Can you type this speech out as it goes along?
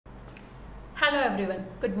Hello everyone,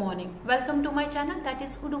 good morning. Welcome to my channel, that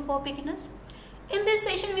is Odoo for Beginners. In this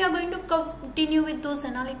session we are going to continue with those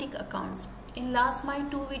analytic accounts. In last my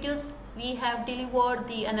two videos we have delivered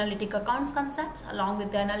the analytic accounts concepts along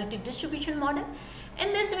with the analytic distribution model.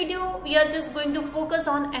 In this video we are just going to focus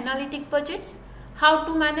on analytic budgets, how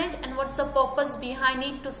to manage and what's the purpose behind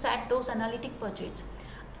it to set those analytic budgets.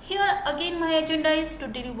 Here again my agenda is to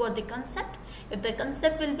deliver the concept. If the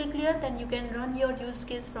concept will be clear, then you can run your use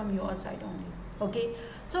case from your side only. Okay,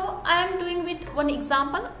 so I am doing with one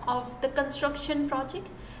example of the construction project.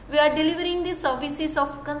 We are delivering the services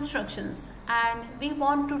of constructions and we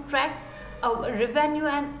want to track our revenue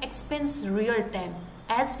and expense real time,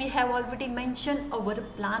 as we have already mentioned our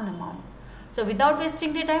plan amount. So without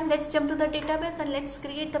wasting the time, let's jump to the database and let's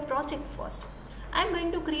create the project first. I am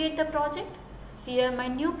going to create the project. Here my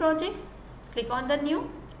new project, click on the new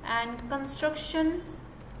and construction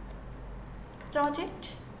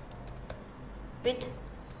project with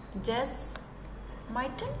Jess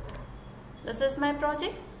Myton. This is my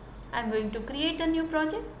project. I'm going to create a new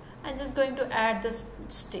project. I'm just going to add this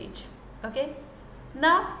stage. Okay.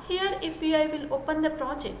 Now here I will open the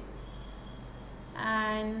project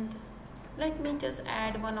and let me just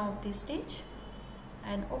add one of the stage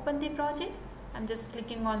and open the project. I'm just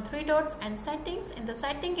clicking on three dots and settings. In the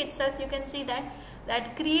setting itself you can see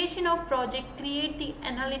that creation of project create the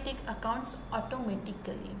analytic accounts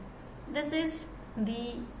automatically. This is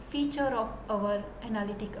the feature of our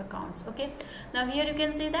analytic accounts. Okay, now here you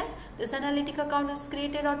can see that this analytic account is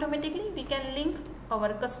created automatically. We can link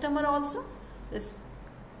our customer also. This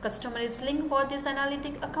customer is linked for this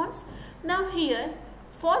analytic accounts. Now here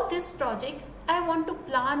for this project I want to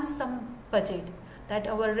plan some budget, that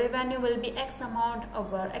our revenue will be X amount,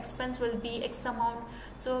 our expense will be X amount.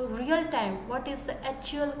 So real time, what is the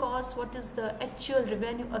actual cost, what is the actual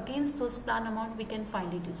revenue against those plan amount, we can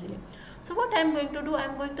find it easily. So what I am going to do, I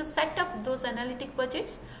am going to set up those analytic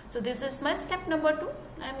budgets. So this is my step number 2.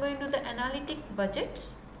 I am going to the analytic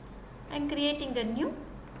budgets and creating a new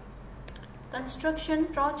construction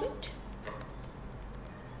project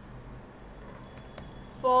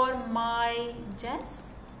for my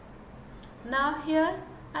Jess. Now here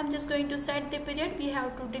I'm just going to set the period. We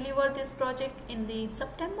have to deliver this project in the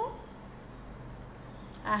September.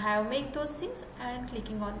 I have made those things and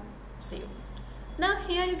clicking on save. Now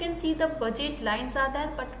here you can see the budget lines are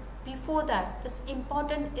there, but before that this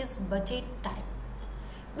important is budget type.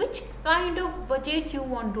 Which kind of budget you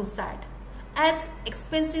want to set? As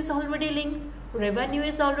expense is already linked, revenue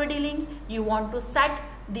is already linked, you want to set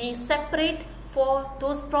the separate for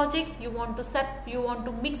those projects, you want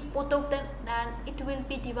to mix both of them, then it will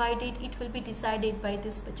be divided, it will be decided by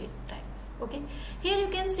this budget type. Okay, here you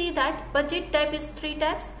can see that budget type is 3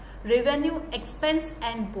 types: revenue, expense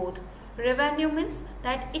and both. Revenue means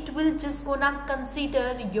that it will just gonna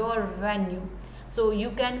consider your revenue, so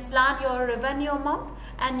you can plan your revenue amount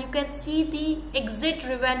and you can see the exit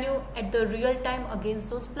revenue at the real time against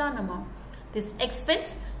those plan amount. This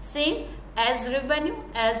expense, same as revenue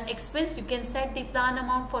as expense, you can set the plan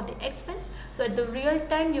amount for the expense. So at the real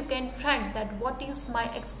time you can track that what is my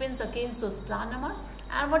expense against those plan amount.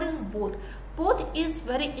 And what is both? Both is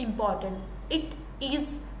very important. It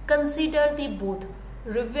is consider the both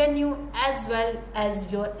revenue as well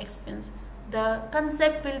as your expense. The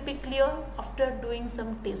concept will be clear after doing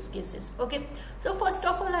some test cases. Okay, so first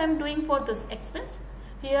of all I am doing for this expense.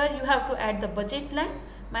 Here you have to add the budget line.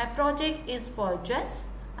 My project is for Jess.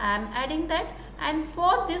 I am adding that, and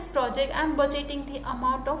for this project I am budgeting the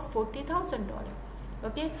amount of $40,000.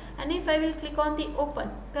 Okay, and if I will click on the open,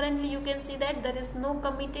 currently you can see that there is no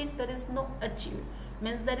committed, there is no achieved,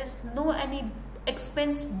 means there is no any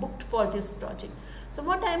expense booked for this project. So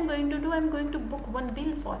what I am going to do, I am going to book one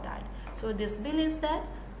bill for that. So this bill is there.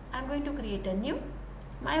 I am going to create a new.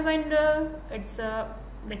 My vendor, it's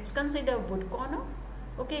let's consider wood corner.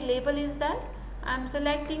 Okay, label is that. I am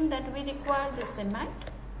selecting that we require the cement.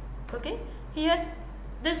 Okay, here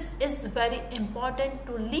this is very important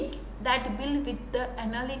to link that bill with the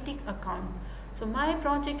analytic account. So my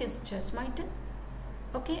project is Jess Myton.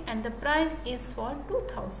 Okay, and the price is for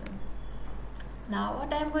 2000. Now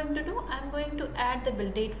what I am going to do, I am going to add the bill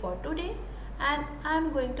date for today and I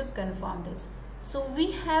am going to confirm this. So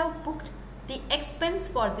we have booked the expense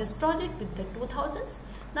for this project with the 2000s.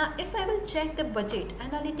 Now if I will check the budget,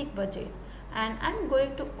 analytic budget, and I'm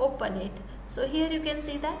going to open it. So here you can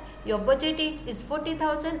see that your budget is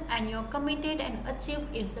 40,000 and your committed and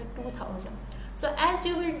achieved is the 2000. So as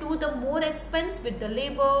you will do the more expense with the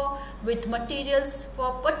labor, with materials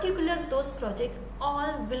for particular those projects,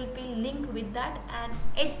 all will be linked with that, and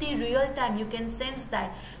at the real time you can sense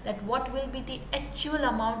that what will be the actual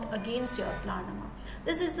amount against your planned amount.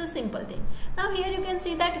 This is the simple thing. Now here you can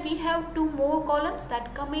see that we have two more columns,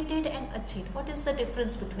 that committed and achieved. What is the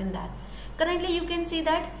difference between that? Currently you can see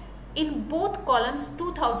that in both columns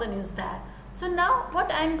 2000 is there. So now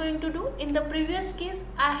what I am going to do, in the previous case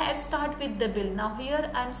I have start with the bill. Now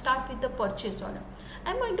here I am start with the purchase order.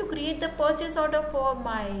 I am going to create the purchase order for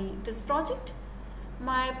this project.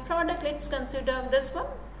 My product, let's consider this one.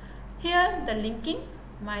 Here the linking,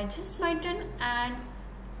 my turn, and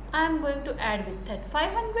I am going to add with that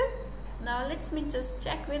 500. Now let me just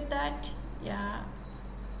check with that. Yeah.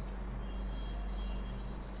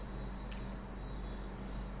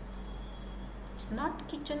 It's not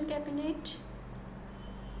kitchen cabinet.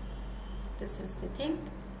 This is the thing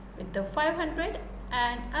with the 500,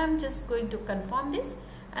 and I'm just going to confirm this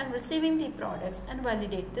and receiving the products and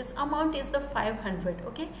validate. This amount is the 500.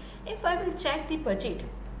 Okay, if I will check the budget,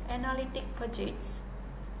 analytic budgets,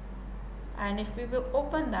 and if we will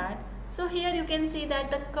open that, so here you can see that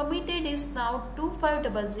the committed is now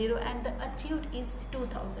 2500 and the achieved is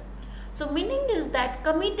 2000. So meaning is that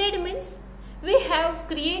committed means we have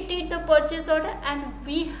created the purchase order and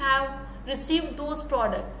we have received those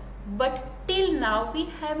products, but till now we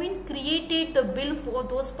haven't created the bill for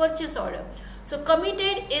those purchase order. So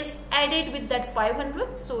committed is added with that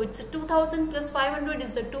 500, so it's 2000 plus 500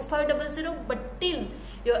 is the 2500, but till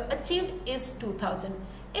your achieved is 2000.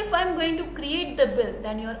 If I am going to create the bill,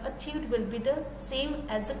 then your achieved will be the same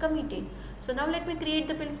as a committed. So now let me create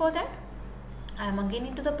the bill for that. I am again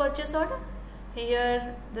into the purchase order.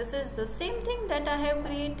 Here this is the same thing that I have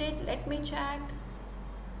created. Let me check.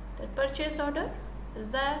 The purchase order is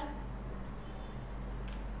there.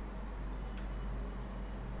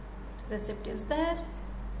 Receipt is there.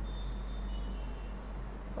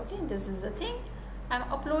 Okay, this is the thing. I am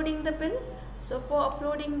uploading the bill. So for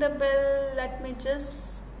uploading the bill, let me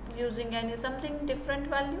just using something different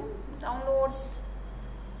value, downloads.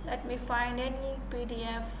 Let me find any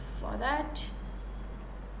PDF for that.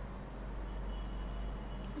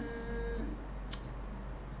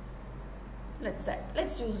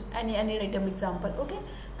 Let's use any random example. Okay,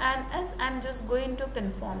 and as I'm just going to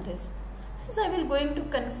confirm this, as I will going to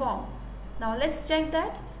confirm. Now let's check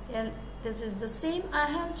that. Here this is the same I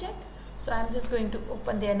have checked. So I'm just going to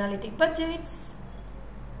open the analytic budgets.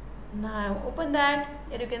 Now open that.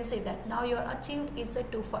 Here you can see that now your achieved is a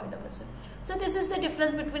 2500. So this is the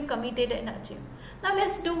difference between committed and achieved. Now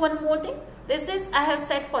let's do one more thing. This is I have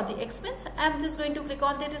set for the expense. I'm just going to click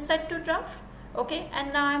on the reset to draft. Okay,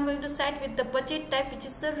 and now I'm going to set with the budget type, which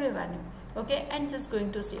is the revenue. Okay, and just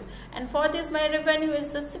going to save. And for this my revenue is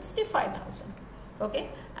the 65,000. Okay,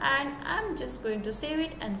 and I'm just going to save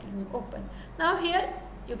it and open. Now here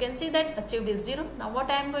you can see that achieved is 0. Now what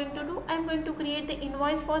I am going to do, I am going to create the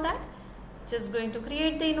invoice for that. Just going to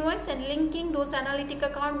create the invoice and linking those analytic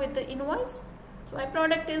account with the invoice. So my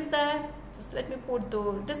product is there. Just let me put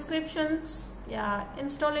the descriptions, yeah,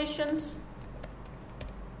 installations.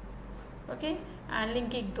 Okay, and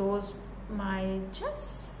linking those my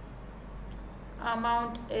just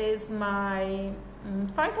amount is my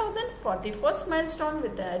 5,000 for the first milestone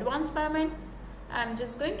with the advance payment. I'm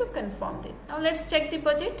just going to confirm it. Now let's check the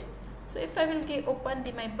budget. So if I will open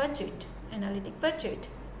my budget, analytic budget,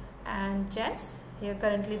 and just here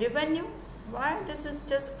currently revenue, why this is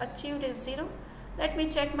just achieved is 0. Let me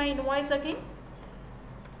check my invoice again.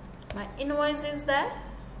 My invoice is there.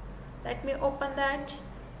 Let me open that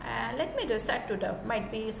and let me reset to the,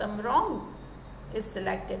 might be some wrong is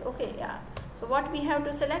selected. Okay, yeah. So what we have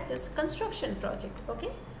to select is construction project. Okay,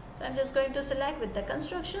 so I'm just going to select with the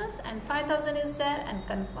constructions and 5,000 is there and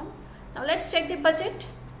confirm. Now let's check the budget.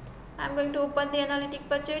 I'm going to open the analytic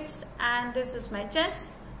budgets and this is my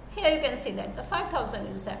chest. Here you can see that the 5,000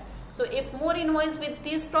 is there. So if more invoice with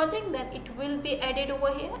this project, then it will be added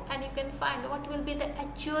over here and you can find what will be the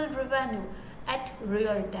actual revenue at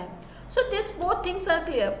real time. So this both things are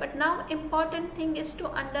clear, but now important thing is to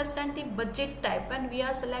understand the budget type when we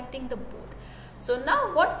are selecting the both. So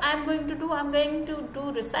now what I am going to do, I am going to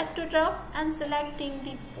do reset to draft and selecting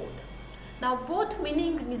the both. Now both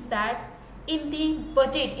meaning is that in the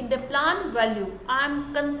budget, in the plan value, I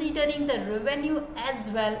am considering the revenue as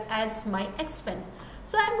well as my expense.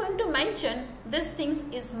 So I am going to mention this things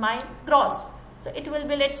is my gross. So it will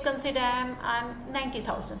be, let's consider I'm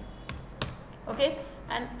 90,000. Okay,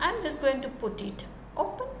 and I'm just going to put it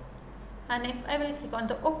open. And if I will click on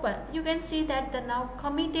the open, you can see that the now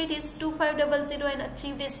committed is 2500 and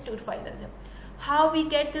achieved is 2500. How we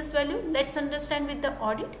get this value? Let's understand with the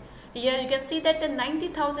audit. Here you can see that the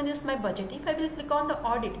 90,000 is my budget. If I will click on the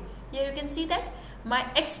audit, here you can see that my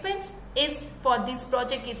expense is for this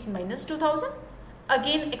project is minus 2,000.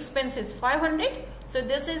 Again expense is 500. So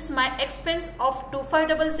this is my expense of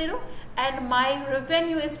 2500 and my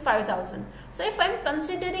revenue is 5,000. So if I'm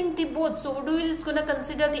considering the both, so Odoo is going to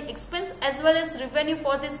consider the expense as well as revenue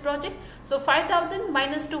for this project. So 5,000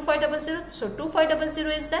 minus 2500. So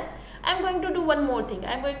 2500 is that. I'm going to do one more thing.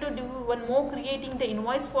 I'm going to do one more creating the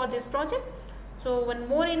invoice for this project. So one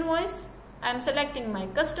more invoice. I'm selecting my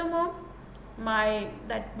customer, my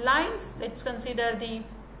that lines. Let's consider the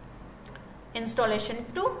installation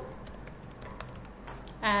 2.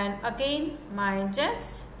 And again my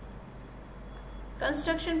just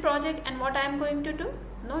construction project. And what I am going to do,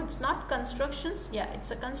 no, it's not constructions, yeah,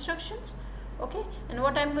 it's a constructions. Okay, and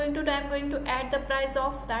what I'm going to do, I'm going to add the price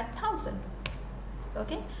of that 1,000.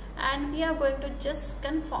 Okay, and we are going to just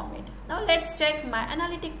confirm it. Now let's check my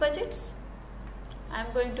analytic budgets.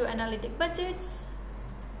 I'm going to analytic budgets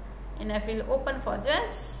and I will open for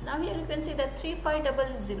just. Now here you can see that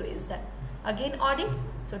 3500 is that. Again audit.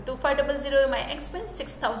 So 2500 my expense,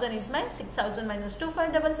 6,000 is my 6,000 minus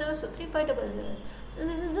 2500, so 3500. So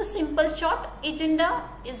this is the simple short agenda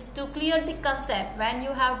is to clear the concept when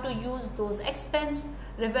you have to use those expense,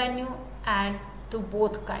 revenue and to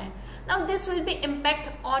both kind. Now this will be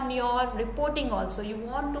impact on your reporting also. You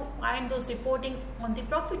want to find those reporting on the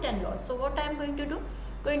profit and loss. So what I am going to do?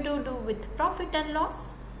 Going to do with profit and loss.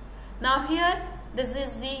 Now here this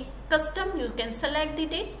is the custom. You can select the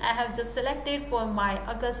dates. I have just selected for my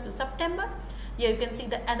August to September. Here you can see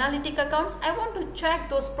the analytic accounts. I want to check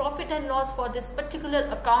those profit and loss for this particular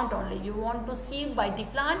account only. You want to see by the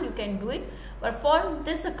plan, you can do it, but for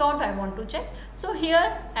this account I want to check. So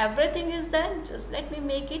here everything is there. Just let me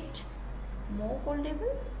make it more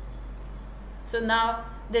foldable. So now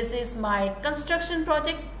this is my construction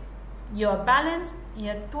project. Your balance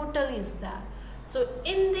here total is there. So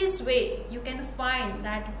in this way you can find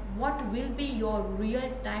that what will be your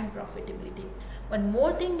real-time profitability. One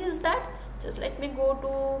more thing is that just let me go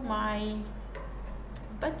to my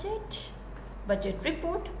budget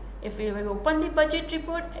report. If we open the budget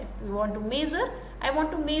report, if we want to measure, I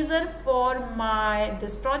want to measure for my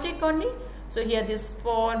this project only. So here this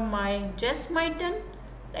for my just my turn.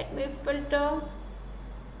 Let me filter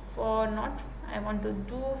for not, I want to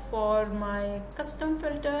do for my custom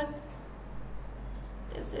filter.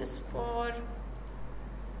 This is for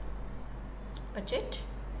budget.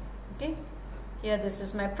 Okay, here this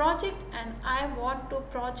is my project and I want to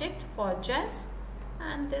project for just,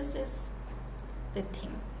 and this is the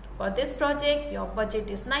thing. For this project your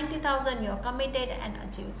budget is 90,000, you are committed and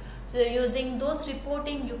achieved. So using those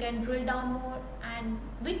reporting you can drill down more and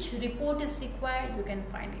which report is required you can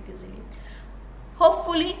find it easily.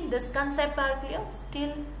 Hopefully this concept are clear.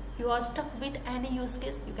 Still you are stuck with any use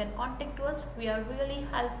case, you can contact us. We are really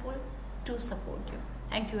helpful to support you.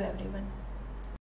 Thank you everyone.